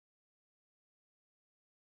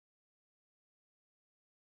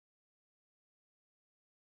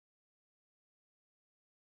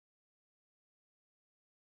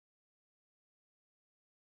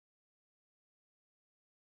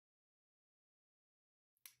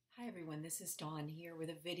Everyone, this is Dawn here with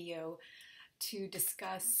a video to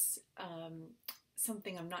discuss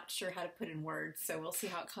something I'm not sure how to put in words, so we'll see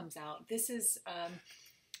how it comes out. There's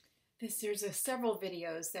several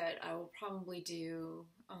videos that I will probably do,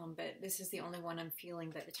 but this is the only one I'm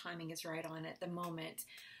feeling that the timing is right on at the moment.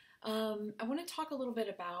 I want to talk a little bit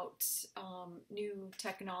about new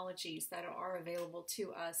technologies that are available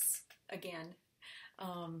to us again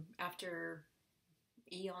after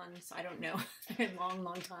eons, I don't know, a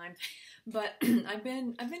long time, but I've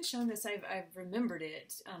been shown this. I've remembered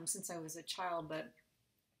it since I was a child,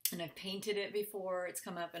 and I've painted it before. It's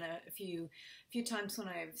come up in a few times when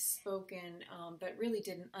I've spoken, but really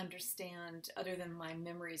didn't understand, other than my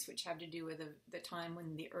memories, which have to do with the time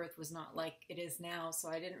when the earth was not like it is now. So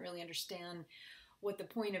I didn't really understand what the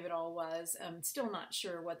point of it all was. I'm still not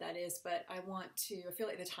sure what that is, but I feel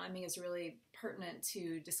like the timing is really pertinent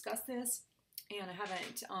to discuss this. And I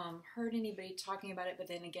haven't heard anybody talking about it, but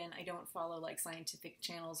then again, I don't follow like scientific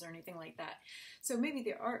channels or anything like that. So maybe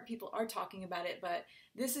people are talking about it, but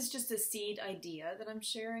this is just a seed idea that I'm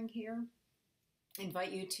sharing here. I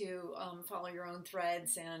invite you to follow your own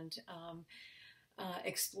threads and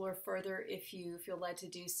explore further if you feel led to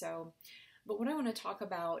do so. But what I want to talk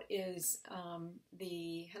about is and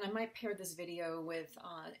I might pair this video with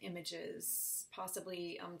images,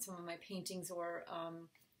 possibly some of my paintings or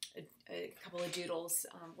a couple of doodles,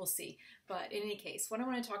 we'll see. But in any case, what I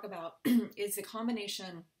want to talk about is a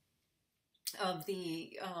combination of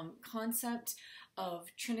the concept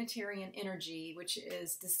of Trinitarian energy, which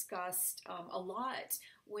is discussed a lot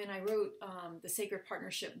when I wrote the Sacred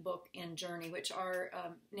Partnership book and journey, which are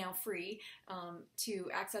now free. To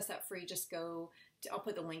access that free, I'll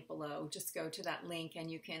put the link below. Just go to that link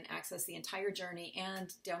and you can access the entire journey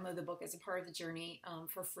and download the book as a part of the journey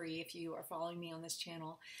for free if you are following me on this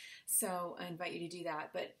channel. So I invite you to do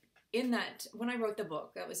that. But in that, when I wrote the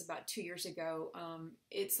book, that was about 2 years ago,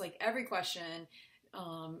 it's like every question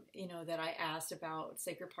that I asked about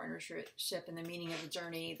sacred partnership and the meaning of the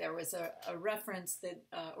journey, there was a reference that,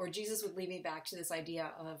 or Jesus would lead me back to this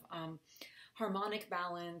idea of harmonic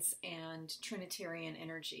balance and Trinitarian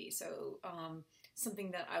energy. So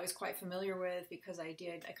something that I was quite familiar with because I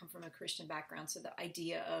come from a Christian background. So the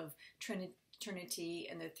idea of Trinity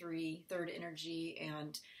and the third energy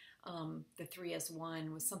and the three as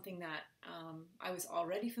one was something that I was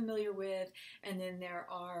already familiar with. And then there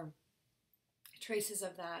are traces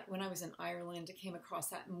of that. When I was in Ireland, I came across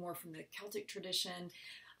that more from the Celtic tradition,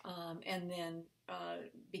 and then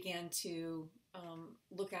began to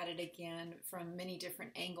look at it again from many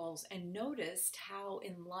different angles and noticed how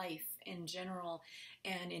in life in general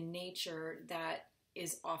and in nature that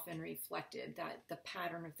is often reflected, that the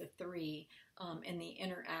pattern of the three and the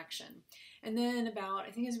interaction. And then I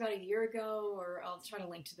think it was about a year ago, or I'll try to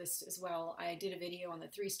link to this as well, I did a video on the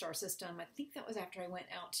 3-star system. I think that was after I went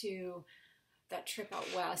out to that trip out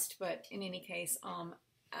west, but in any case,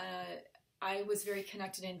 I was very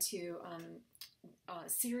connected into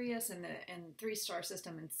Sirius and 3-star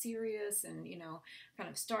system and Sirius and kind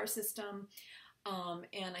of star system,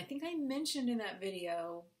 and I think I mentioned in that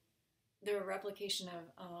video the replication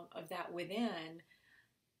of that within,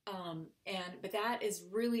 but that has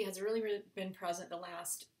really been present the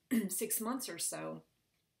last 6 months or so.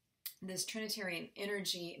 This Trinitarian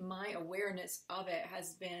energy, my awareness of it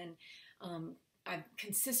has been, I've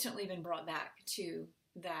consistently been brought back to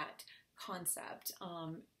that concept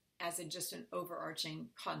as just an overarching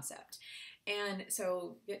concept. And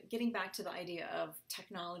so getting back to the idea of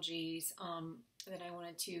technologies that I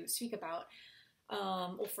wanted to speak about,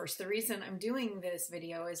 well, first, the reason I'm doing this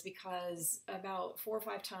video is because about 4 or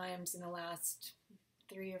 5 times in the last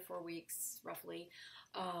 3 or 4 weeks, roughly,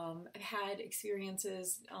 I've had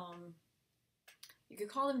experiences, you could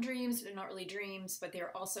call them dreams, they're not really dreams, but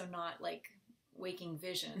they're also not like waking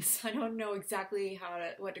visions. I don't know exactly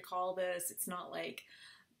what to call this. It's not like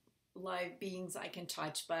live beings I can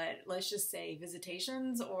touch, but let's just say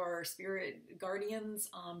visitations or spirit guardians.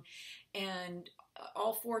 And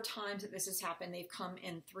all 4 times that this has happened, they've come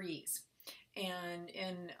in threes. And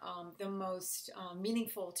in the most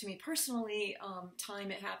meaningful to me personally time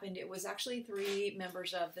it happened, it was actually 3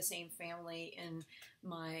 members of the same family in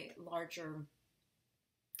my larger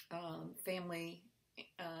family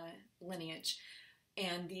lineage.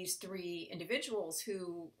 And these 3 individuals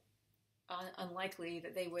who, unlikely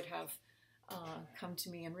that they would have come to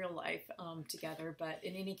me in real life together, but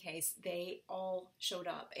in any case, they all showed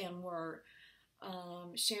up and were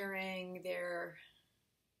sharing their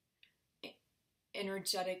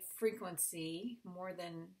energetic frequency more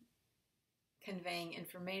than conveying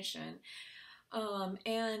information.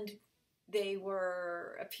 And they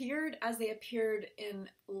were appeared as they appeared in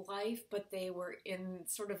life, but they were in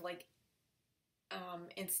sort of like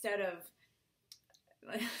instead of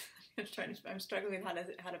I'm struggling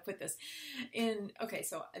with how to put this in. Okay,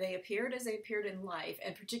 so they appeared as they appeared in life,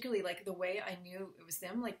 and particularly like the way I knew it was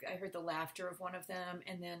them. Like I heard the laughter of one of them,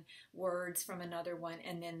 and then words from another one,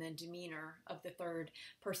 and then the demeanor of the third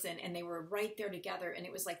person, and they were right there together, and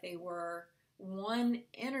it was like they were one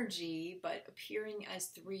energy, but appearing as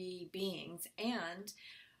three beings, and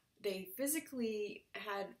they physically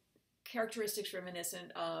had characteristics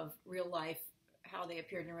reminiscent of real life, how they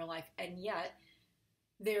appeared in real life, and yet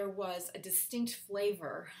there was a distinct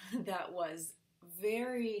flavor that was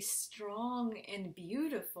very strong and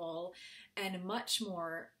beautiful, and much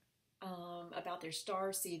more about their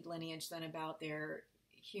starseed lineage than about their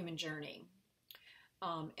human journey.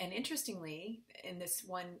 And interestingly, in this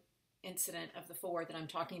one incident of the four that I'm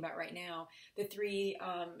talking about right now, the three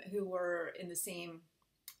who were in the same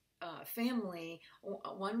family,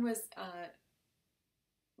 one was a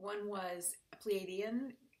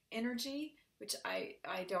Pleiadian energy, which I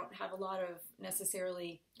don't have a lot of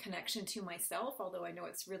necessarily connection to myself, although I know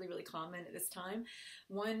it's really, really common at this time.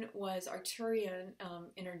 One was Arcturian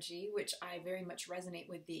energy, which I very much resonate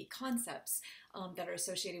with the concepts that are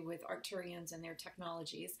associated with Arcturians and their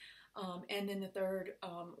technologies. And then the third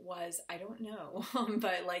was, I don't know,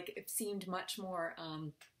 but like it seemed much more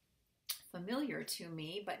familiar to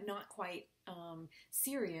me, but not quite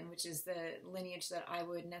Syrian, which is the lineage that I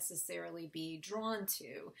would necessarily be drawn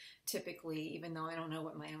to typically, even though I don't know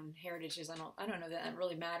what my own heritage is. I don't know that it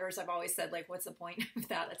really matters. I've always said, like, what's the point of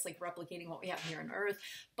that? It's like replicating what we have here on Earth.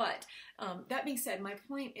 But that being said, my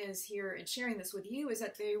point is here in sharing this with you is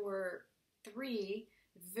that they were three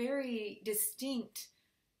very distinct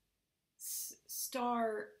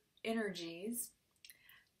star energies,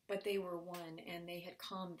 but they were one, and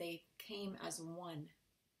they came as one.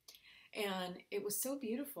 And it was so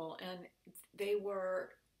beautiful, and they were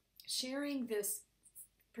sharing this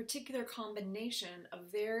particular combination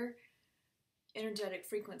of their energetic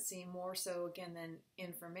frequency, more so again than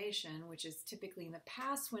information, which is typically in the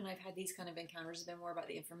past when I've had these kind of encounters have been more about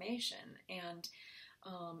the information and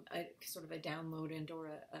a sort of a download and or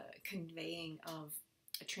a conveying of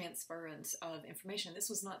a transference of information. This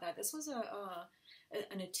was not that. This was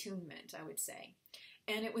an attunement, I would say.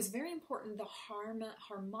 And it was very important, the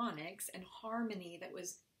harmonics and harmony that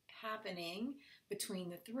was happening between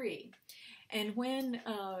the three. And when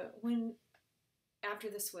after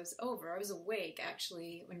this was over, I was awake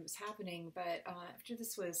actually when it was happening, but after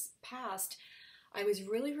this was past, I was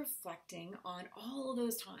really reflecting on all of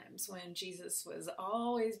those times when Jesus was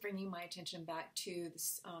always bringing my attention back to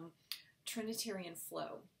this Trinitarian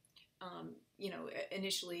flow.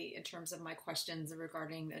 Initially in terms of my questions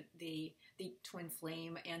regarding the twin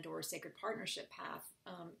flame and or sacred partnership path,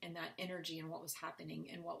 and that energy and what was happening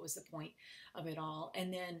and what was the point of it all.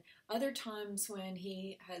 And then other times when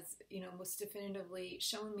he has, most definitively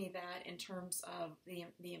shown me that in terms of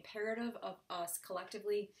the imperative of us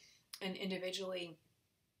collectively and individually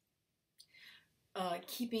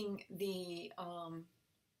keeping the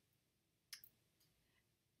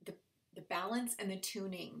balance and the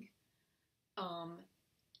tuning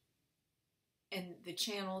and the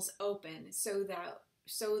channels open so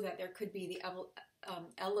that there could be the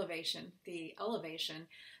elevation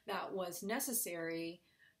that was necessary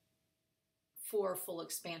for full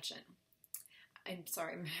expansion. I'm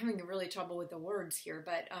sorry, I'm having a really trouble with the words here,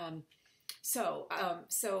 but so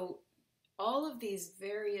all of these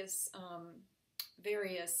various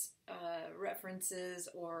references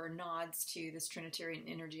or nods to this Trinitarian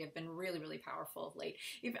energy have been really, really powerful of late.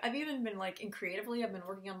 I've even been creatively, I've been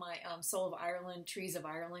working on my Soul of Ireland, Trees of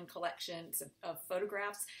Ireland collections of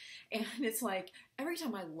photographs. And it's like, every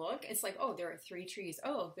time I look, it's like, oh, there are three trees.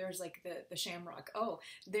 Oh, there's like the shamrock. Oh,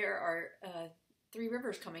 there are three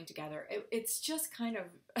rivers coming together. It's just kind of,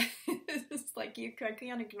 it's like I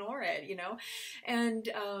can't ignore it, And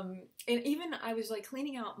even I was like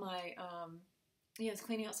cleaning out my, I was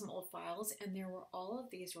cleaning out some old files, and there were all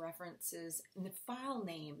of these references in the file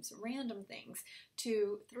names, random things,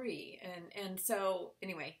 2, 3, and so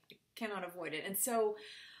anyway, I cannot avoid it. And so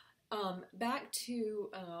back to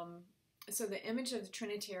so the image of the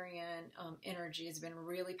Trinitarian energy has been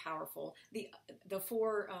really powerful. The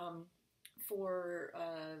four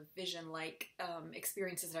vision-like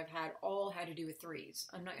experiences that I've had all had to do with threes.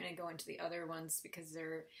 I'm not going to go into the other ones because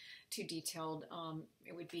they're too detailed.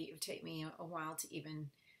 It would take me a while to even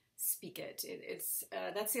speak it. It's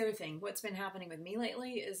that's the other thing. What's been happening with me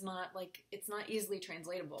lately is it's not easily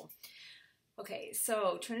translatable. Okay,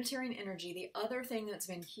 so Trinitarian energy. The other thing that's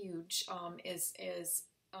been huge is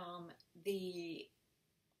the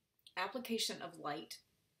application of light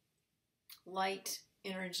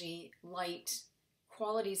energy, light,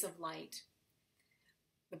 qualities of light,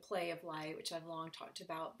 the play of light, which I've long talked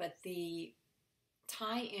about, but the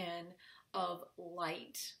tie-in of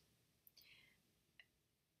light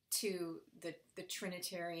to the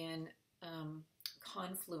Trinitarian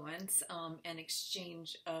confluence and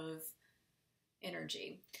exchange of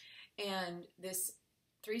energy. And this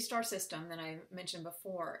three-star system that I mentioned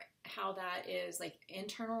before, how that is like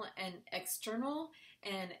internal and external,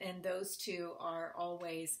 and those two are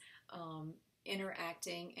always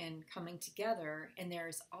interacting and coming together. And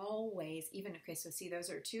there's always, even, okay, so see,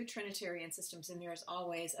 those are two Trinitarian systems, and there's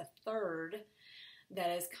always a third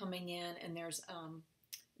that is coming in, and there's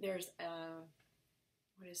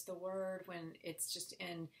what is the word when it's just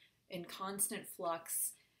in constant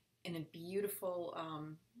flux, in a beautiful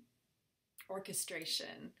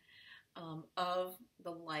orchestration of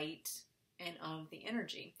the light and of the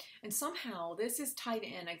energy. And somehow this is tied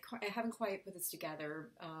in. I haven't quite put this together,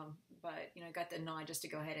 but I got the nod just to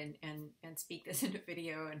go ahead and speak this in a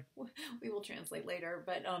video, and we will translate later.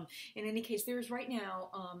 But in any case, there's right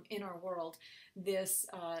now in our world this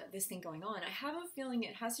this thing going on. I have a feeling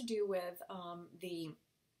it has to do with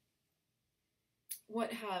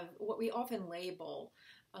what we often label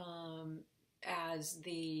as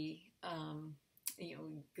the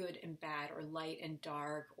good and bad, or light and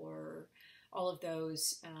dark, or all of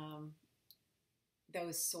those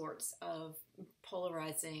sorts of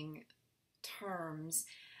polarizing terms,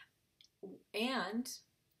 and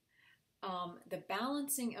the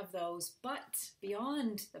balancing of those. But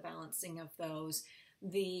beyond the balancing of those,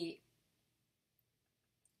 the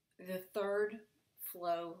third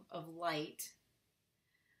flow of light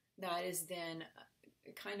that is then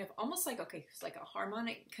kind of almost like, okay, it's like a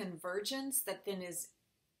harmonic convergence that then is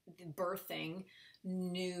birthing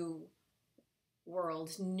new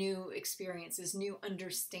worlds, new experiences, new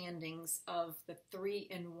understandings of the three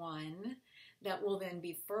in one that will then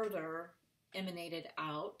be further emanated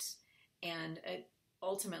out and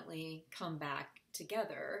ultimately come back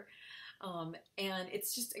together. And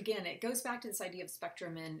it's just, again, it goes back to this idea of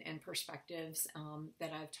spectrum and perspectives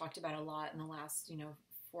that I've talked about a lot in the last,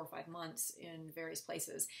 4 or 5 months in various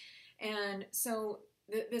places. And so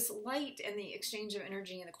this light and the exchange of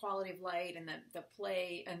energy and the quality of light and the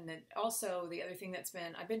play, and also the other thing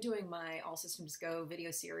I've been doing my All Systems Go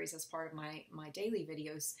video series as part of my daily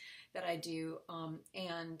videos that I do.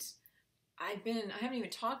 And I haven't even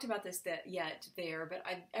talked about this yet there, but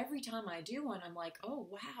every time I do one, I'm like, oh,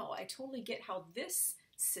 wow, I totally get how this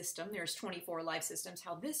system, there's 24 life systems,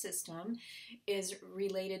 how this system is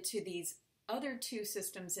related to these other two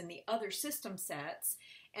systems in the other system sets.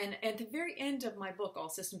 And at the very end of my book, All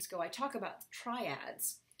Systems Go, I talk about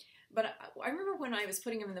triads. But I remember when I was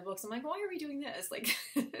putting them in the books, I'm like, why are we doing this? Like,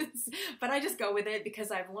 but I just go with it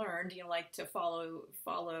because I've learned, like to follow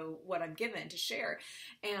what I'm given to share.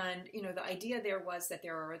 And, the idea there was that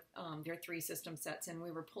there are 3 system sets, and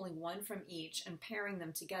we were pulling one from each and pairing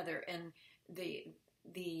them together. And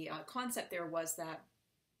the concept there was that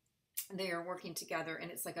they are working together, and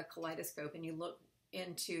it's like a kaleidoscope, and you look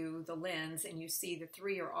into the lens and you see the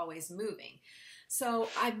 3 are always moving. So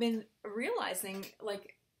I've been realizing,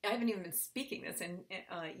 like, I haven't even been speaking this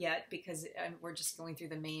yet because we're just going through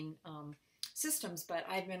the main systems, but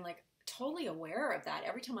I've been like totally aware of that.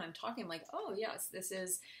 Every time I'm talking, I'm like, oh yes, this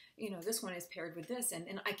is, this one is paired with this,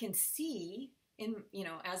 and I can see in,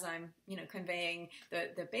 as I'm, conveying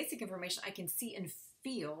the basic information, I can see and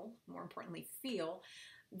feel, more importantly, feel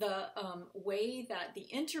the way that the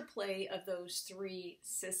interplay of those 3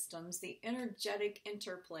 systems, the energetic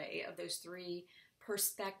interplay of those 3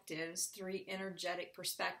 perspectives, 3 energetic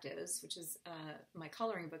perspectives, which is my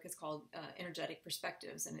coloring book is called Energetic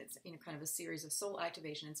Perspectives, and it's kind of a series of soul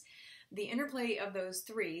activations. The interplay of those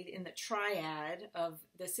 3 in the triad of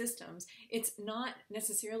the systems, it's not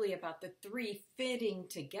necessarily about the 3 fitting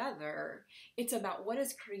together. It's about what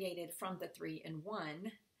is created from the 3 in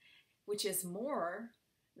one, which is more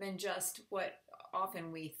than just what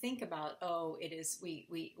often we think about. Oh, it is,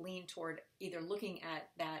 we lean toward either looking at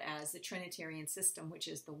that as the Trinitarian system, which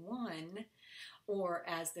is the one, or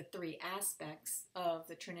as the 3 aspects of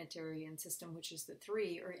the Trinitarian system, which is the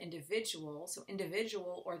 3, or individual. So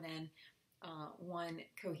individual, or then one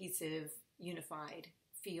cohesive, unified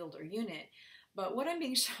field or unit. But what I'm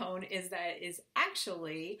being shown is that it is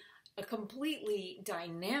actually a completely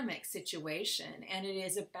dynamic situation, and it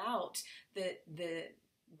is about the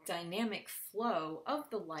dynamic flow of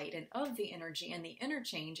the light and of the energy and the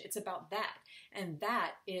interchange. It's about that, and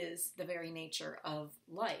that is the very nature of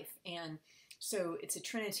life. And So it's a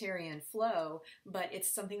Trinitarian flow, but it's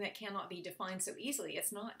something that cannot be defined so easily.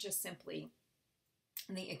 It's not just simply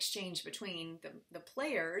the exchange between the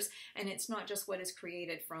players, and it's not just what is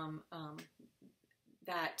created from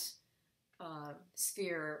that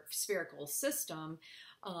spherical system.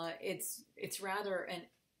 It's rather an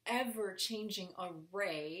ever-changing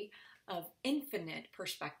array of infinite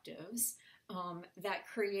perspectives that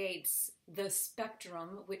creates the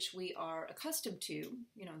spectrum which we are accustomed to,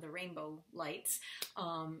 the rainbow lights,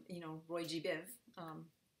 Roy G. Biv,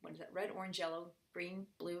 what is that, red, orange, yellow, green,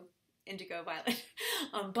 blue, indigo, violet.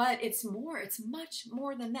 But it's much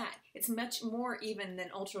more than that. It's much more even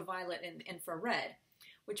than ultraviolet and infrared,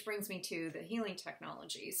 which brings me to the healing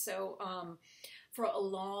technology. So for a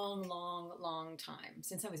long, long, long time,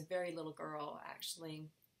 since I was a very little girl, actually,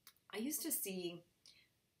 I used to see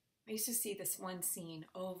this one scene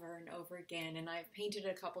over and over again, and I've painted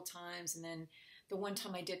it a couple times, and then the one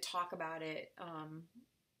time I did talk about it, I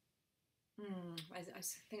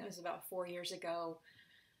think it was about 4 years ago,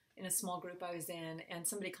 in a small group I was in, and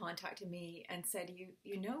somebody contacted me and said,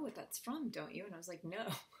 you know what that's from, don't you? And I was like, no,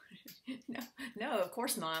 no, of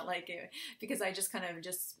course not. Because I just kind of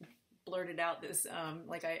just blurted out this,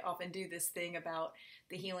 like I often do, this thing about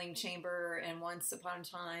the healing chamber, and once upon a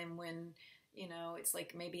time when, it's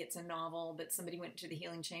like, maybe it's a novel, but somebody went to the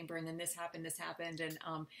healing chamber and then this happened, and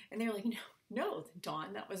they were like, no,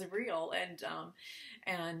 Dawn, that was real. And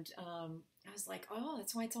I was like, oh,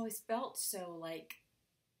 that's why it's always felt so like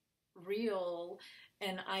real.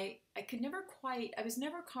 And I was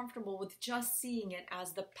never comfortable with just seeing it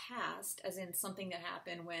as the past, as in something that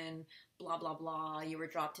happened when blah, blah, blah, you were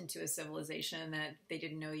dropped into a civilization that they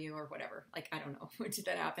didn't know you or whatever. Like, I don't know. When did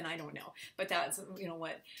that happen? I don't know. But that's,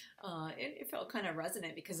 what, it felt kind of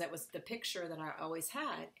resonant because that was the picture that I always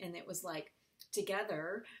had. And it was like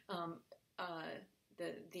together,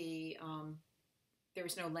 there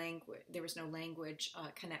was no language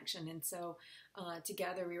connection. And so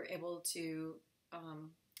together we were able to,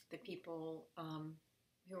 the people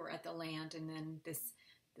who were at the land, and then the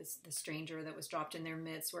stranger that was dropped in their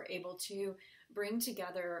midst, were able to bring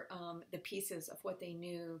together the pieces of what they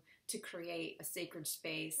knew to create a sacred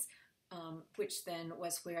space, which then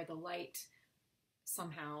was where the light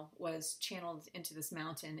somehow was channeled into this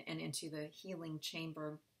mountain and into the healing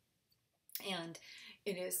chamber. And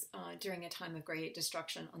it is during a time of great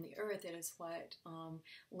destruction on the earth, it is what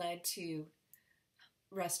led to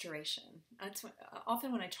restoration. That's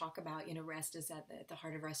often when I talk about, rest is at the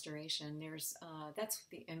heart of restoration. There's that's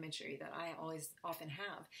the imagery that I often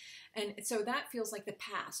have, and so that feels like the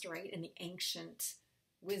past, right? And the ancient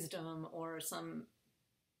wisdom or some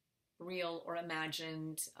real or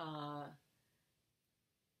imagined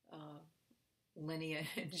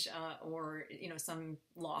lineage or some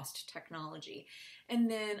lost technology.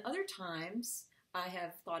 And then other times I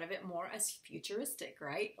have thought of it more as futuristic,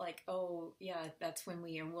 right? Like, oh yeah, that's when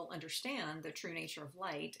we will understand the true nature of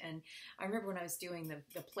light. And I remember when I was doing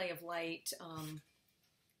the Play of Light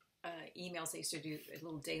emails, I used to do a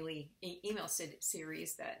little daily email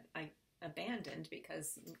series that I abandoned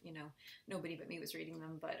because nobody but me was reading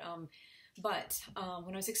them. But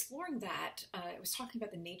when I was exploring that, it was talking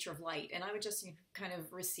about the nature of light, and I would just kind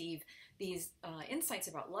of receive these insights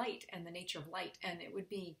about light and the nature of light, and it would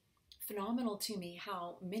be phenomenal to me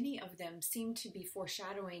how many of them seem to be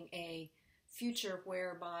foreshadowing a future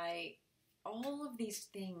whereby all of these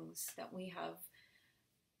things that we have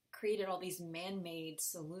created, all these man-made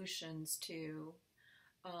solutions to,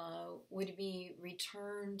 would be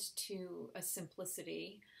returned to a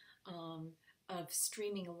simplicity of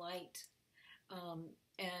streaming light,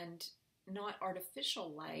 and not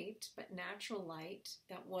artificial light, but natural light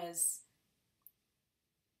that was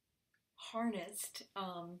harnessed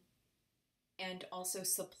and also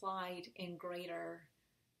supplied in greater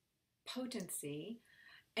potency.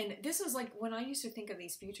 And this was like, when I used to think of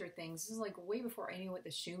these future things, this is like way before I knew what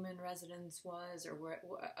the Schumann resonance was, or what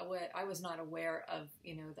I was not aware of,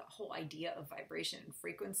 the whole idea of vibration and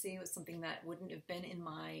frequency was something that wouldn't have been in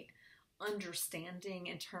my understanding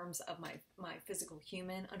in terms of my physical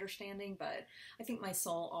human understanding, but I think my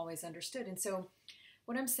soul always understood. And so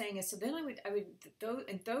what I'm saying is, so then I would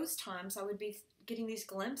in those times I would be getting these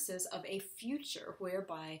glimpses of a future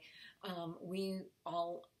whereby we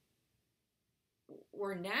all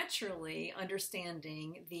were naturally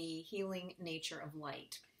understanding the healing nature of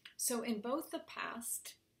light. So in both the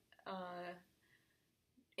past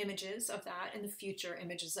images of that and the future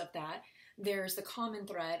images of that, there's the common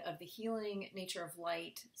thread of the healing nature of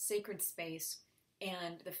light, sacred space,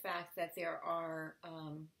 and the fact that there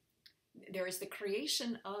is the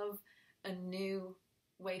creation of a new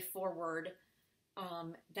way forward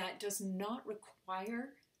that does not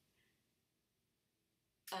require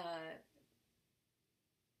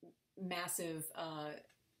massive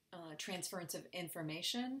transference of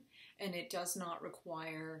information, and it does not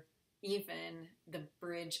require even the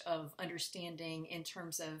bridge of understanding in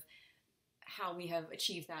terms of how we have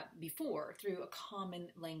achieved that before through a common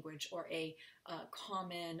language or a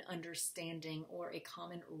common understanding or a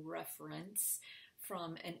common reference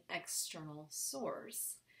from an external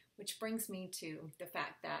source. Which brings me to the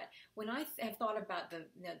fact that when I have thought about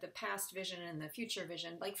the past vision and the future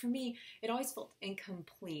vision, like for me, it always felt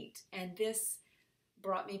incomplete. And this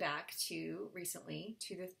brought me back to recently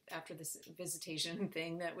to after this visitation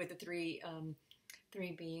thing that with the three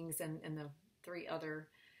beings and the three other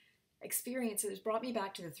experiences, brought me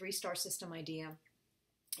back to the 3-star system idea.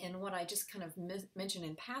 And what I just kind of mentioned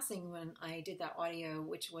in passing when I did that audio,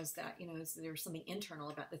 which was that, there's something internal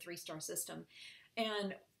about the 3-star system.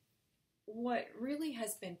 And what really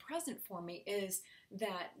has been present for me is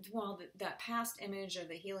that while that past image of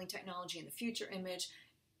the healing technology and the future image,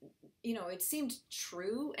 it seemed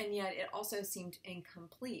true, and yet it also seemed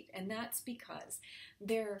incomplete. And that's because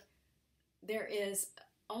there is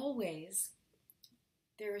always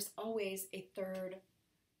a third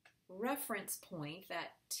reference point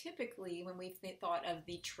that typically when we've thought of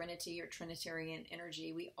the Trinity or Trinitarian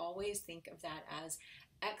energy, we always think of that as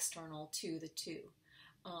external to the two.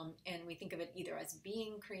 And we think of it either as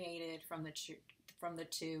being created from the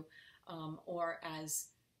two, or as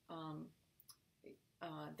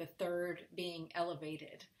the third being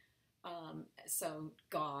elevated. So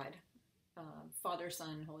God, Father,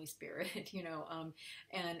 Son, Holy Spirit,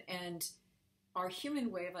 and our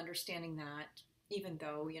human way of understanding that, even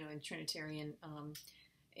though in Trinitarian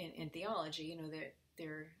in theology,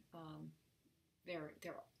 they're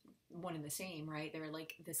one and the same, right? They're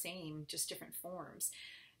like the same, just different forms.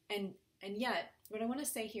 And yet, what I want to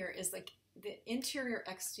say here is like the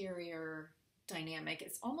interior-exterior dynamic,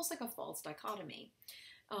 it's almost like a false dichotomy.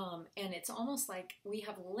 And it's almost like we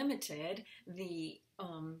have limited the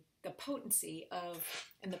potency of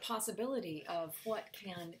and the possibility of what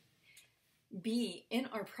can be in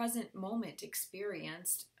our present moment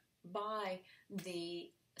experienced by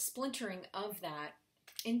the splintering of that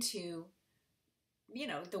into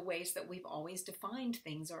the ways that we've always defined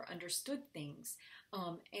things or understood things.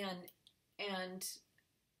 And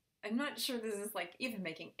I'm not sure this is like even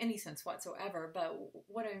making any sense whatsoever, but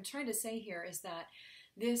what I'm trying to say here is that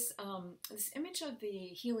this image of the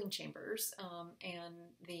healing chambers and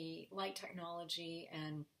the light technology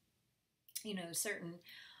and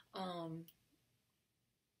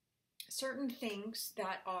certain things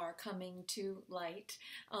that are coming to light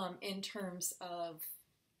in terms of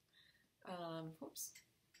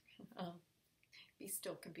be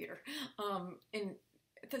still, computer. And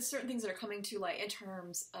there's certain things that are coming to light in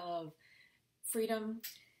terms of freedom,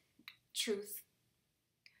 truth,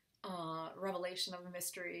 revelation of a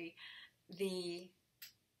mystery, the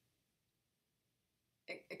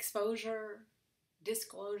exposure,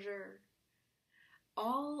 disclosure,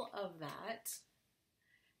 all of that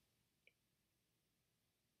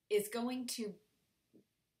is going to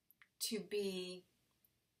be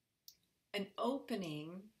an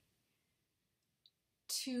opening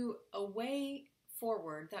to a way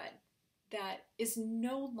forward that is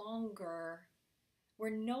no longer, we're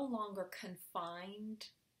no longer confined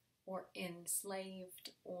or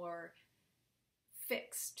enslaved or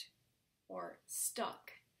fixed or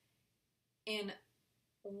stuck in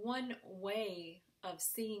one way of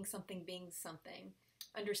seeing something, being something,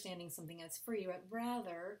 understanding something as free, but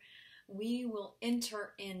rather we will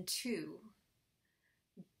enter into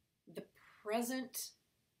the present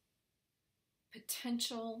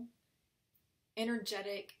potential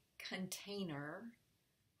energetic container,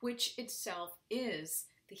 which itself is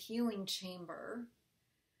the healing chamber.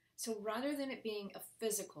 So rather than it being a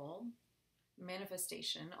physical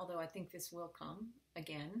manifestation, although I think this will come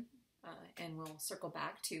again, and we'll circle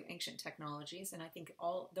back to ancient technologies, and I think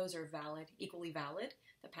all those are valid, equally valid,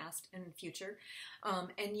 the past and future,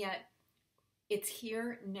 and yet it's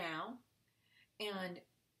here now. And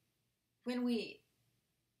when we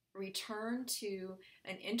return to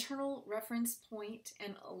an internal reference point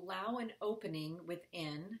and allow an opening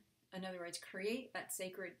within, in other words, create that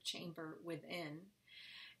sacred chamber within,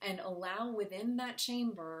 and allow within that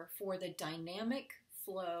chamber for the dynamic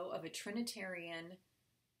flow of a Trinitarian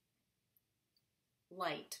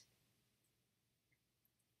light,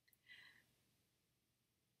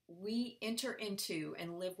 we enter into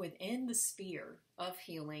and live within the sphere of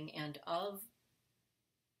healing and of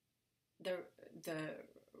the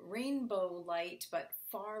rainbow light, but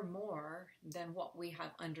far more than what we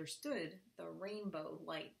have understood the rainbow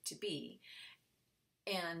light to be,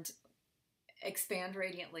 and expand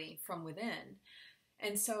radiantly from within.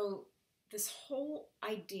 And so this whole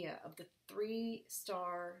idea of the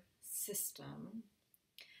 3-star system,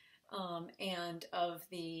 and of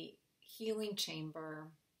the healing chamber,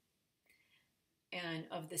 and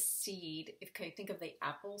of the seed. If you think of the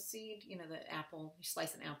apple seed, you know, the apple, you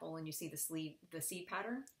slice an apple and you see the seed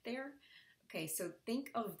pattern there. Okay, so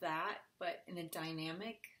think of that, but in a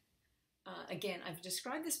dynamic. Again, I've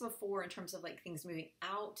described this before in terms of like things moving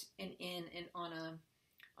out and in and on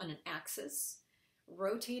an axis,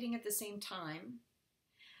 rotating at the same time,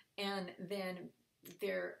 and then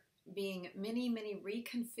there being many, many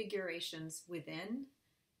reconfigurations within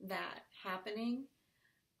that happening.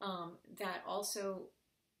 That also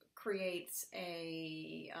creates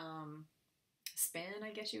a spin,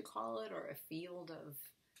 I guess you'd call it, or a field of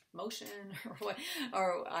motion, or what,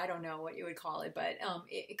 or I don't know what you would call it, but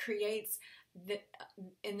it creates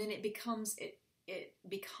and then it becomes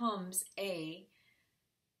a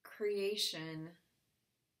creation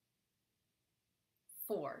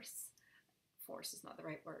force. Force is not the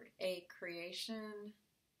right word. A creation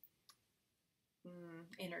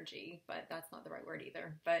energy, but that's not the right word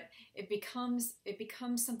either. But it becomes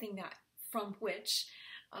something that from which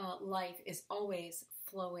life is always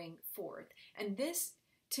flowing forth. And this,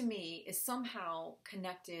 to me, is somehow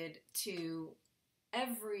connected to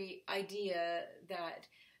every idea that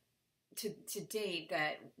to date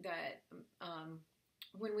that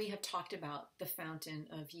when we have talked about the fountain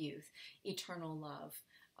of youth, eternal love,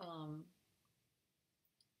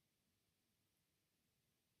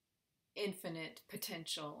 infinite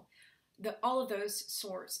potential, all of those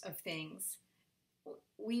sorts of things,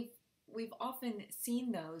 we've often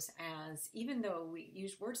seen those as, even though we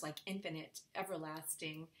use words like infinite,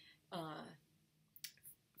 everlasting,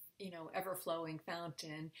 ever-flowing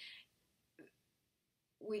fountain,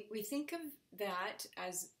 we think of that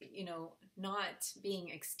as, not being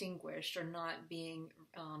extinguished or not being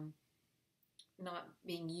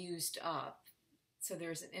used up. So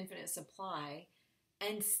there's an infinite supply,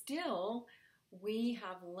 and still we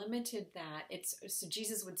have limited that. So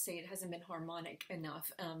Jesus would say it hasn't been harmonic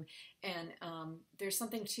enough, and there's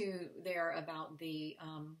something there about the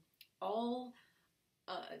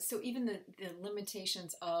so even the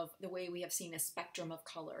limitations of the way we have seen a spectrum of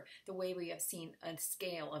color, the way we have seen a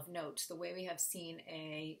scale of notes, the way we have seen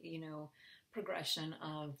a progression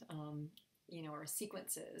of or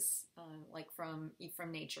sequences, like from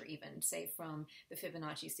nature, even say from the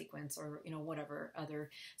Fibonacci sequence, or whatever other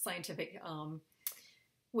scientific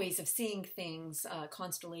ways of seeing things,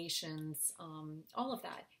 constellations, all of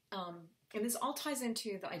that. And this all ties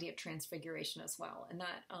into the idea of transfiguration as well. And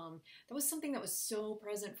that was something that was so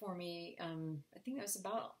present for me. I think that was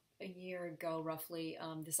about a year ago, roughly.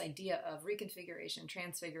 This idea of reconfiguration,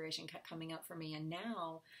 transfiguration kept coming up for me. And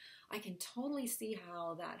now I can totally see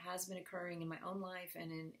how that has been occurring in my own life,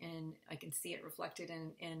 and I can see it reflected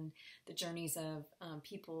in the journeys of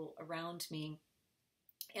people around me.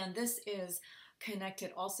 And this is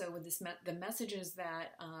connected also with the messages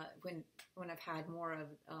that when I've had more of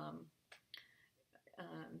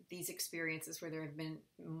these experiences where there have been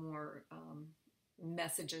more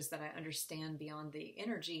messages that I understand beyond the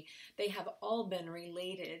energy, they have all been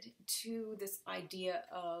related to this idea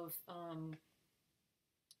of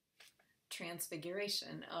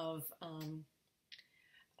transfiguration, of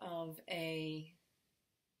a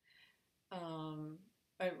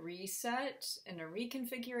reset and a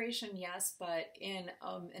reconfiguration, yes, but in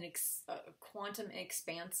a quantum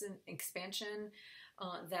expansion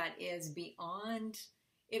that is beyond.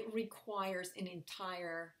 It requires an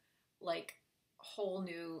entire, whole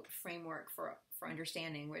new framework for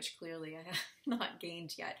understanding, which clearly I have not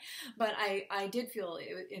gained yet. But I did feel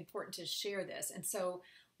it was important to share this. And so,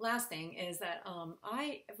 last thing is that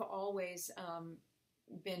I have always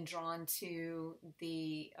been drawn to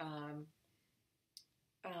the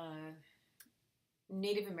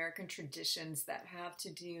Native American traditions that have to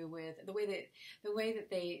do with the way that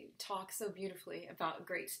they talk so beautifully about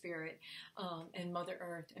Great Spirit, and Mother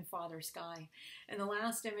Earth and Father Sky. And the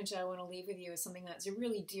last image I want to leave with you is something that's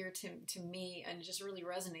really dear to me, and just really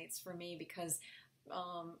resonates for me, because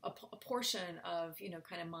a portion of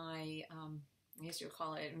kind of my I guess you'll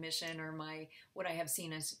call it mission, or what I have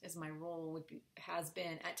seen as my role has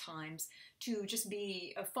been at times to just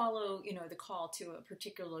follow the call to a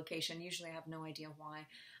particular location. Usually I have no idea why,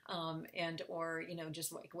 and or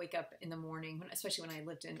just like wake up in the morning, especially when I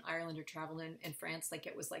lived in Ireland or traveled in France. Like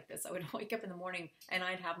it was like this. I would wake up in the morning and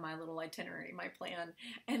I'd have my little itinerary, my plan,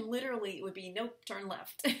 and literally it would be nope, turn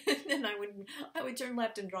left. And I would turn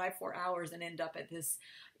left and drive 4 hours and end up at this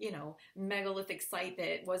megalithic site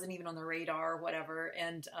that wasn't even on the radar or whatever,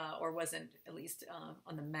 and or wasn't at least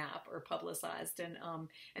on the map or publicized. And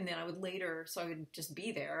then I would later, so I would just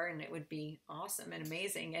be there and it would be awesome and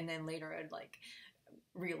amazing. And then later I'd like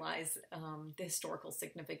realize the historical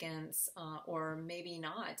significance, or maybe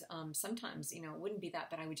not. Sometimes it wouldn't be that,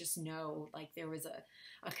 but I would just know like there was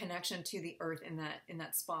a connection to the earth in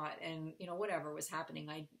that spot, and whatever was happening,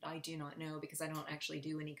 I do not know, because I don't actually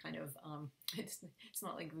do any kind of it's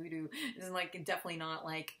not like voodoo. It's like definitely not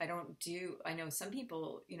like I know some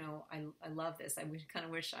people, I love this. I kind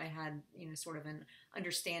of wish I had sort of an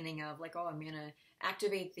understanding of like, oh, I'm gonna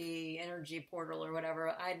activate the energy portal or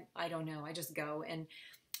whatever. I don't know. I just go.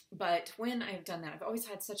 But when I've done that, I've always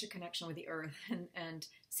had such a connection with the earth, and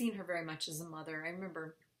seen her very much as a mother. I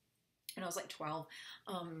remember when I was like 12,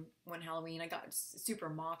 one Halloween, I got super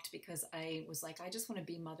mocked because I was like, I just want to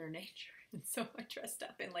be Mother Nature. And so I dressed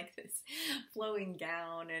up in like this flowing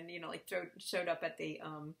gown and, like showed up at the I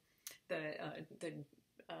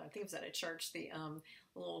think it was at a church, the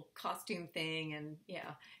little costume thing. And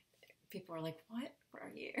yeah, people were like, what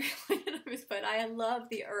are you? But I love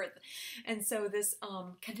the earth. And so this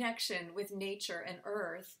connection with nature and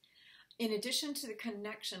earth, in addition to the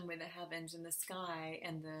connection with the heavens and the sky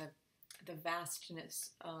and the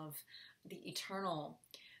vastness of the eternal,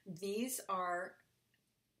 these are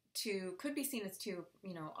could be seen as two,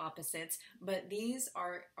 opposites, but these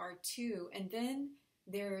are two. And then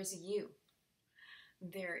there's you.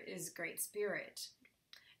 There is Great Spirit.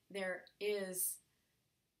 There is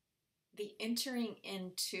the entering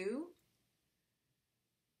into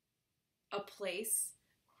a place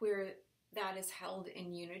where that is held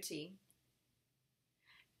in unity.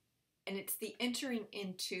 And it's the entering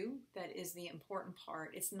into that is the important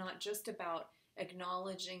part. It's not just about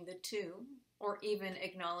acknowledging the two, or even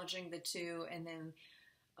acknowledging the two and then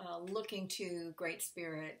looking to Great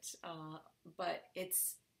Spirit, but it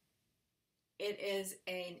is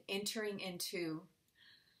an entering into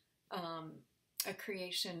a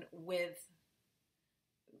creation with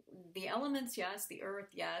the elements, yes, the earth,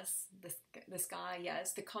 yes, the sky,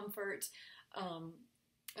 yes, the comfort of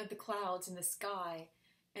the clouds in the sky,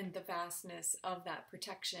 and the vastness of that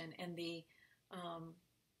protection, and the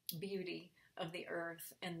beauty of the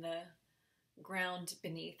earth and the ground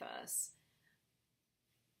beneath us.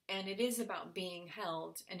 And it is about being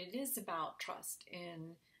held, and it is about trust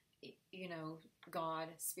in, God,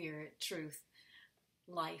 Spirit, truth,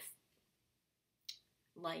 life,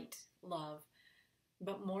 light, love.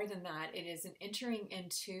 But more than that, it is an entering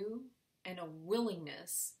into and a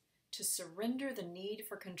willingness to surrender the need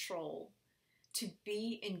for control, to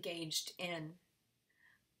be engaged in,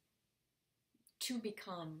 to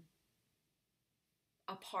become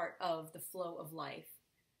a part of the flow of life,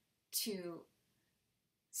 to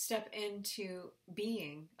step into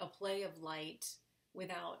being a play of light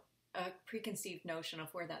without a preconceived notion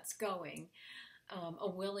of where that's going, a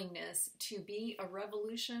willingness to be a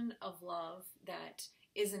revolution of love that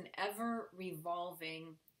is an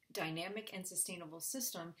ever-revolving, dynamic and sustainable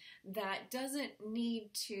system that doesn't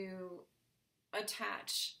need to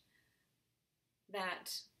attach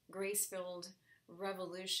that grace-filled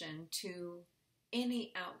revolution to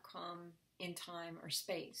any outcome in time or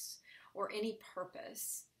space, or any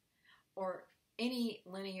purpose, or any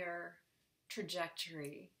linear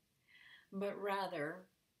trajectory, but rather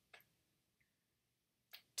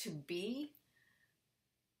to be,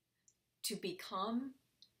 to become,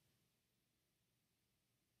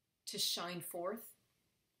 to shine forth,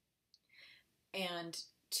 and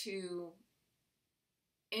to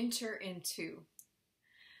enter into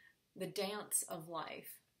the dance of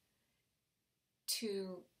life,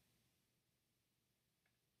 to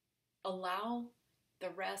allow the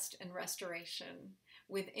rest and restoration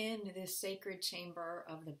within this sacred chamber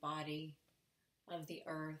of the body, of the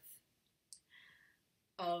earth,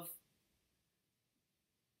 of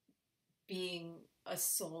being a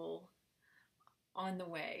soul on the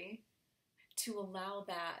way, to allow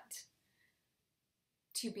that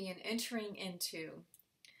to be an entering into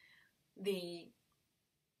the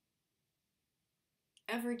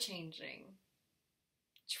ever-changing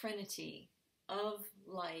trinity of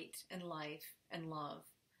light and life and love,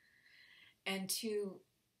 and to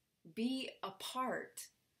be a part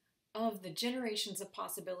of the generations of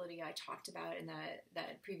possibility I talked about in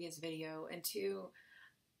that previous video, and to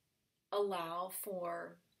allow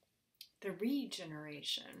for the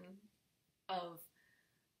regeneration of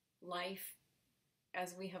life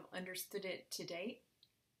as we have understood it to date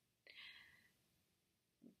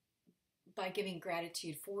by giving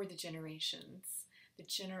gratitude for the generations,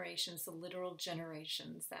 the literal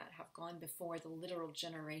generations that have gone before, the literal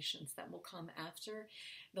generations that will come after,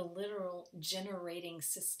 the literal generating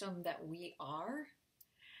system that we are,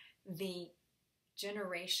 the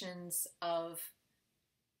generations of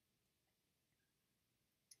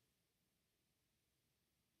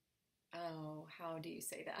how do you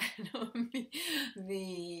say that?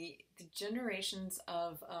 the generations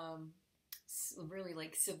of really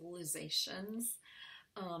like civilizations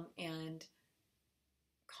and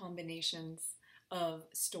combinations of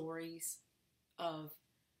stories, of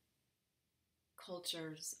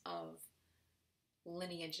cultures, of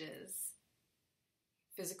lineages,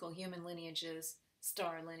 physical human lineages,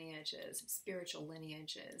 star lineages, spiritual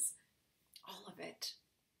lineages, all of it.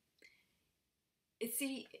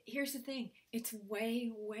 See, here's the thing. It's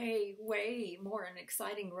way, way, way more an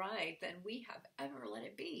exciting ride than we have ever let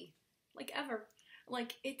it be. Like, ever.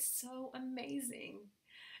 Like, it's so amazing.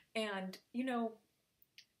 And, you know,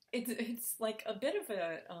 it's like a bit of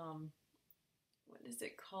a, what is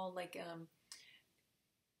it called?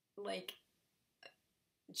 Like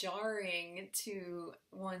jarring to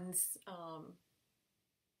one's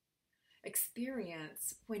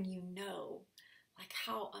experience when you know like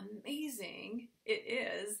how amazing it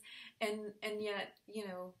is, and yet, you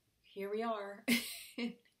know, here we are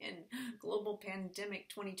in global pandemic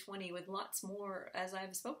 2020 with lots more, as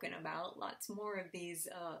I've spoken about, lots more of these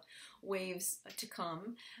waves to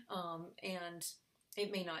come, and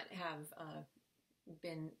it may not have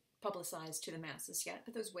been publicized to the masses yet,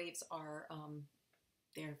 but those waves are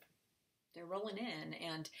they're rolling in,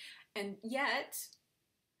 and yet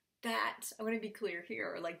that, I want to be clear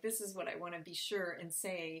here, like this is what I want to be sure and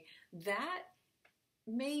say, that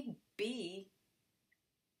may be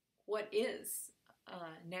what is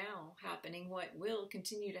now happening, what will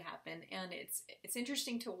continue to happen, and it's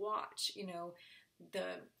interesting to watch, you know,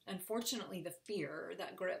 unfortunately the fear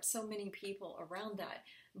that grips so many people around that,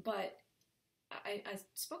 but I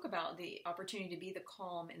spoke about the opportunity to be the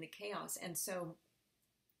calm in the chaos, and so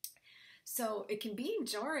it can be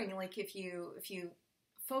jarring, like if you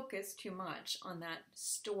focus too much on that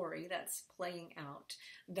story that's playing out,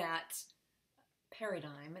 that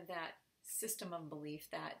paradigm, that system of belief,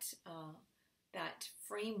 that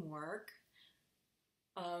framework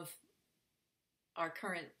of our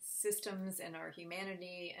current systems and our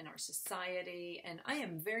humanity and our society. And I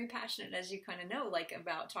am very passionate, as you kind of know, like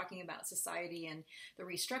about talking about society and the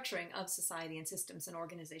restructuring of society and systems and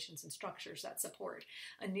organizations and structures that support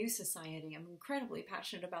a new society. I'm incredibly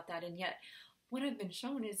passionate about that. And yet what I've been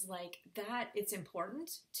shown is like that it's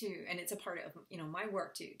important to, and it's a part of, you know, my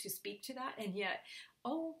work to speak to that. And yet,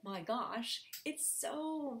 oh my gosh, it's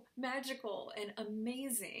so magical and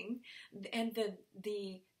amazing. And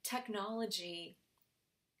the technology,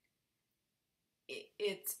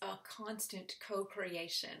 it's a constant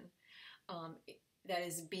co-creation that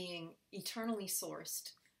is being eternally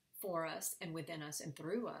sourced for us and within us and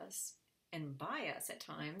through us and by us at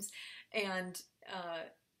times. And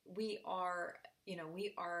we are, you know,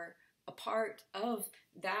 we are a part of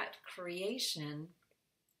that creation,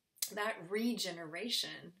 that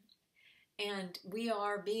regeneration, and we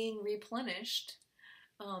are being replenished,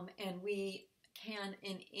 and we can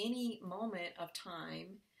in any moment of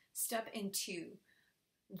time step into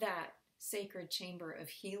that sacred chamber of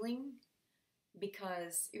healing,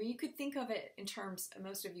 because you could think of it in terms,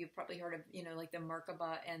 most of you have probably heard of, you know, like the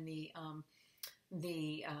Merkaba and you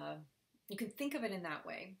can think of it in that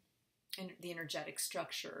way, and the energetic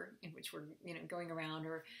structure in which we're, you know, going around,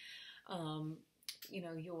 or you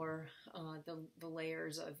know, your the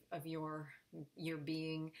layers of your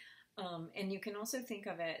being, and you can also think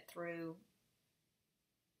of it through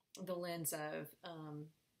the lens of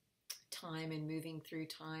time and moving through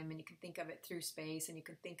time, and you can think of it through space, and you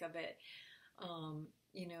can think of it,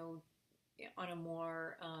 you know, on a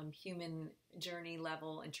more human journey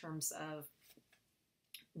level in terms of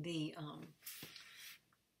the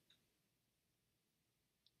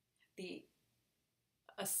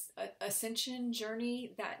ascension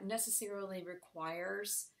journey that necessarily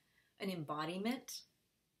requires an embodiment.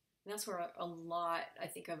 And that's where a lot, I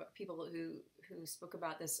think, of people who spoke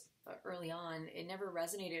about this early on, it never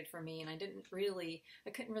resonated for me, and I couldn't really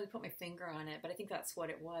put my finger on it, but I think that's what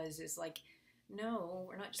it was, is like, no,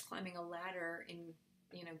 we're not just climbing a ladder and,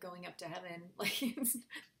 you know, going up to heaven. Like,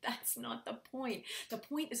 that's not the point. The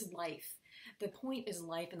point is life. The point is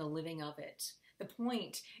life and the living of it. The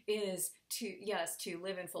point is to, yes, to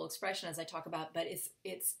live in full expression, as I talk about, but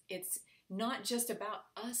it's not just about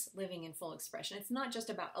us living in full expression. It's not just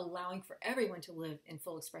about allowing for everyone to live in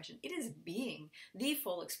full expression. It is being the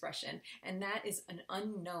full expression, and that is an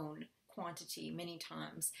unknown quantity many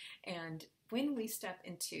times. And when we step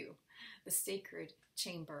into the sacred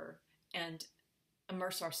chamber and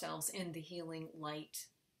immerse ourselves in the healing light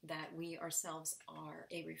that we ourselves are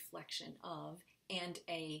a reflection of, and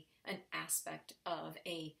an aspect of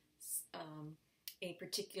a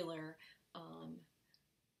particular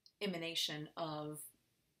emanation of,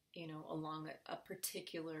 along a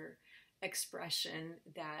particular expression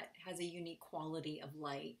that has a unique quality of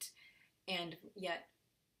light. And yet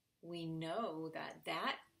we know that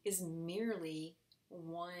that is merely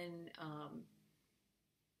one,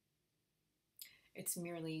 it's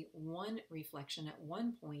merely one reflection at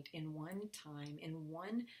one point in one time, in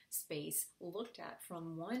one space, looked at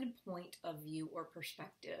from one point of view or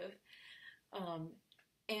perspective.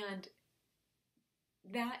 And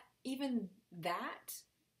even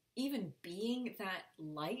being that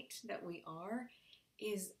light that we are,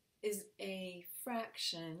 is a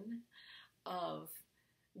fraction of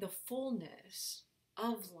the fullness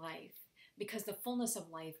of life, because the fullness of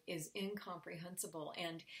life is incomprehensible,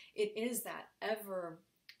 and it is that ever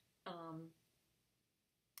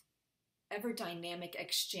dynamic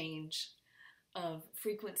exchange of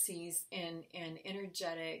frequencies and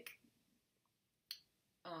energetic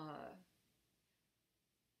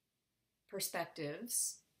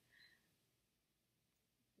perspectives.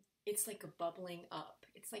 It's like a bubbling up.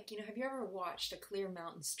 It's like, have you ever watched a clear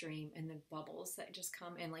mountain stream and the bubbles that just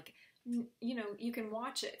come in? Like, you can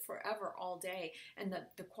watch it forever, all day, and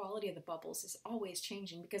the quality of the bubbles is always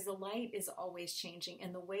changing, because the light is always changing,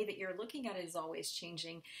 and the way that you're looking at it is always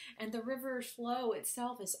changing, and the river flow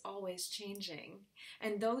itself is always changing.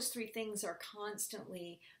 And those three things are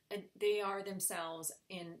constantly, they are themselves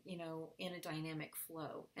in a dynamic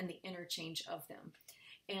flow, and the interchange of them.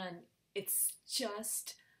 And it's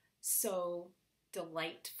just so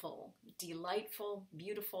delightful,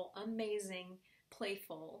 beautiful, amazing,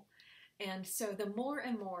 playful. And so the more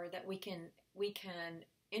and more that we can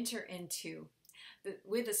enter into,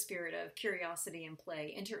 with a spirit of curiosity and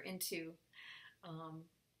play, enter into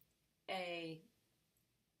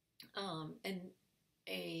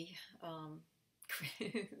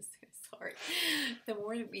sorry, the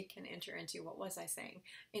more that we can enter into, what was I saying?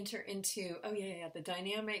 Enter into, the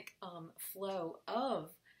dynamic flow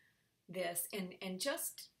of this, and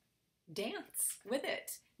just dance with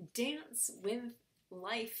it. Dance with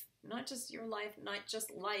life, not just your life, not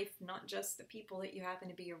just the people that you happen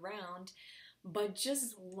to be around, but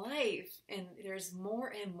just life. And there's more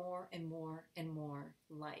and more and more and more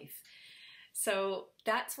life. So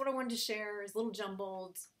that's what I wanted to share. It's a little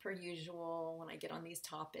jumbled per usual when I get on these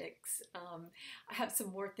topics. I have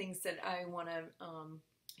some more things that I want to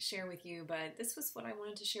share with you, but this was what I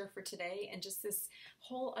wanted to share for today, and just this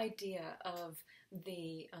whole idea of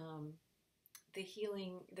the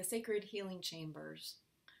healing, the sacred healing chambers,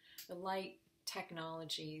 the light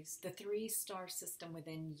technologies, the 3-star system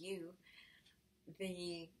within you,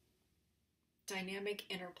 the dynamic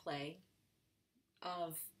interplay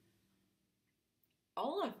of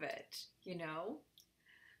all of it,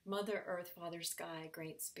 Mother Earth, Father Sky,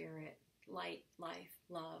 Great Spirit, light, life,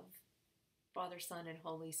 love, Father, Son, and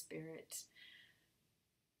Holy Spirit,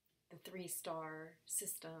 the 3-star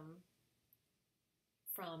system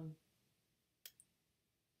from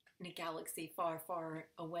in a galaxy far, far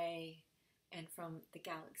away, and from the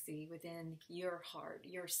galaxy within your heart,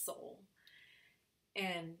 your soul.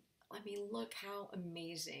 And look how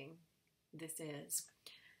amazing this is.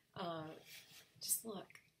 Just look,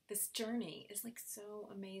 this journey is like so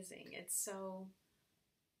amazing. It's so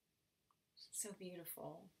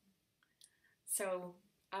beautiful. So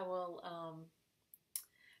I will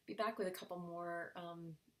be back with a couple more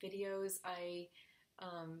videos. I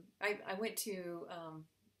went to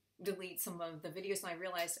delete some of the videos, and I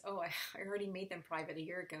realized, I already made them private a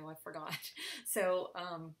year ago. I forgot. So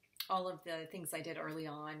all of the things I did early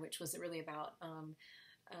on, which was really about,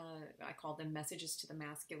 I called them messages to the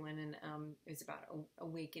masculine, and it was about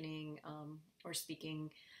awakening or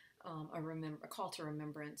speaking a call to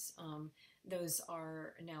remembrance. Those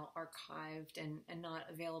are now archived and not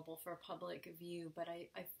available for public view, but I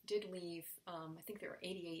did leave, I think there were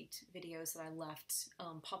 88 videos that I left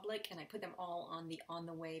public, and I put them all on the On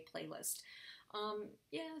the Way playlist.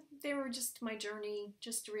 They were just my journey,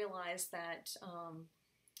 just to realize that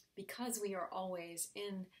because we are always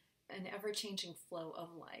in an ever-changing flow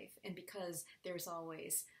of life, and because there's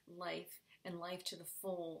always life and life to the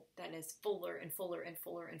full that is fuller and fuller and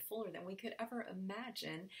fuller and fuller than we could ever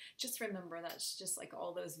imagine. Just remember that's just like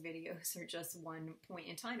all those videos are just one point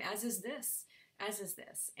in time, as is this,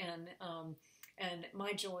 and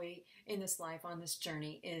my joy in this life on this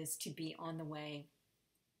journey is to be on the way.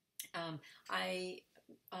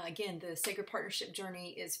 Again, the Sacred Partnership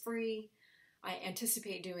journey is free. I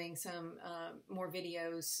anticipate doing some more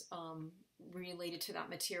videos related to that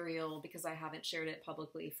material because I haven't shared it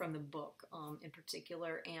publicly from the book in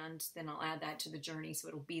particular, and then I'll add that to the journey so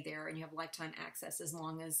it'll be there and you have lifetime access as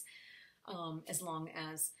long as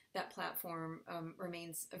that platform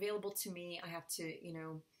remains available to me. I have to,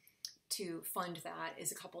 to fund that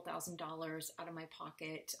is a couple $1,000s out of my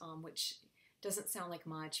pocket, which doesn't sound like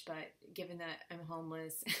much, but given that I'm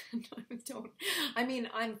homeless,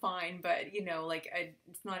 I'm fine, but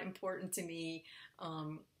it's not important to me.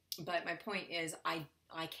 But my point is I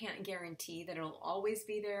can't guarantee that it'll always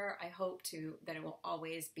be there. I hope that it will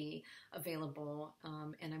always be available.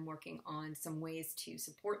 And I'm working on some ways to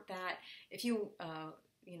support that. If you,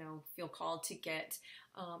 feel called to get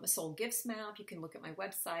a soul gifts map, you can look at my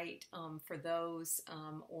website for those,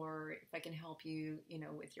 or if I can help you,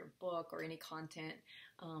 with your book or any content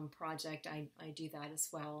project, I do that as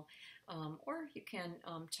well. Or you can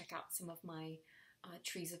check out some of my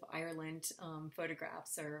Trees of Ireland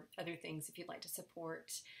photographs or other things if you'd like to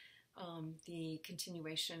support the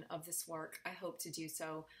continuation of this work. I hope to do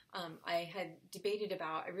so. I had debated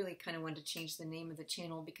I really kind of wanted to change the name of the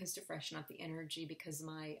channel because to freshen up the energy, because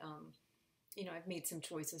my, I've made some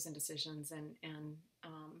choices and decisions, and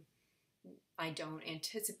I don't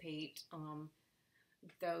anticipate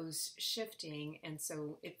those shifting, and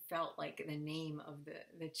so it felt like the name of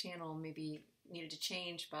the channel maybe needed to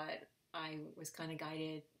change, but I was kind of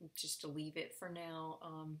guided just to leave it for now.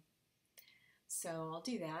 So I'll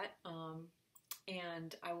do that.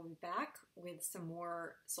 And I will be back with some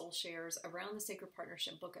more soul shares around the Sacred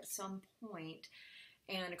Partnership book at some point,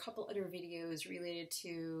 and a couple other videos related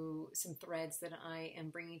to some threads that I am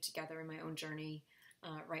bringing together in my own journey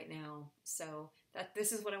right now. So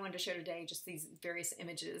this is what I wanted to share today, just these various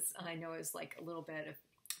images. I know it's like a little bit of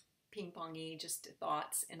ping-pongy, just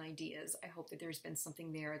thoughts and ideas. I hope that there's been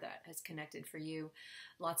something there that has connected for you.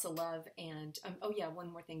 Lots of love. And oh yeah, one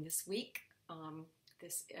more thing. This week,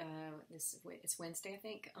 it's Wednesday, I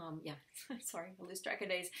think. Yeah, sorry, I lose track of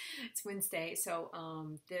days. It's Wednesday. So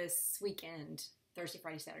this weekend, Thursday,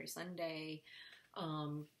 Friday, Saturday, Sunday,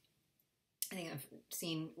 I think I've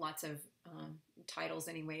seen lots of titles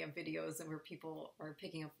anyway of videos where people are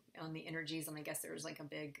picking up on the energies, and I guess there's like a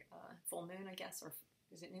big full moon, I guess, or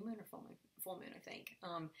is it new moon or full moon? Full moon, I think.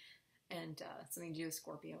 And something to do with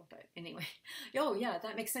Scorpio. But anyway, oh yeah,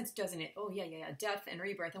 that makes sense, doesn't it? Oh yeah. Death and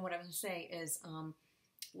rebirth. And what I was going to say is,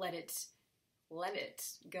 let it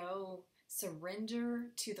go. Surrender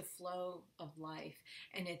to the flow of life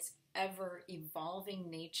and its ever evolving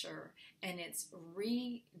nature and its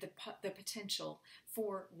the potential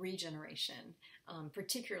for regeneration,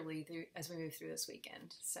 particularly as we move through this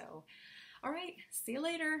weekend. So, all right, see you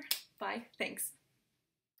later. Bye. Thanks.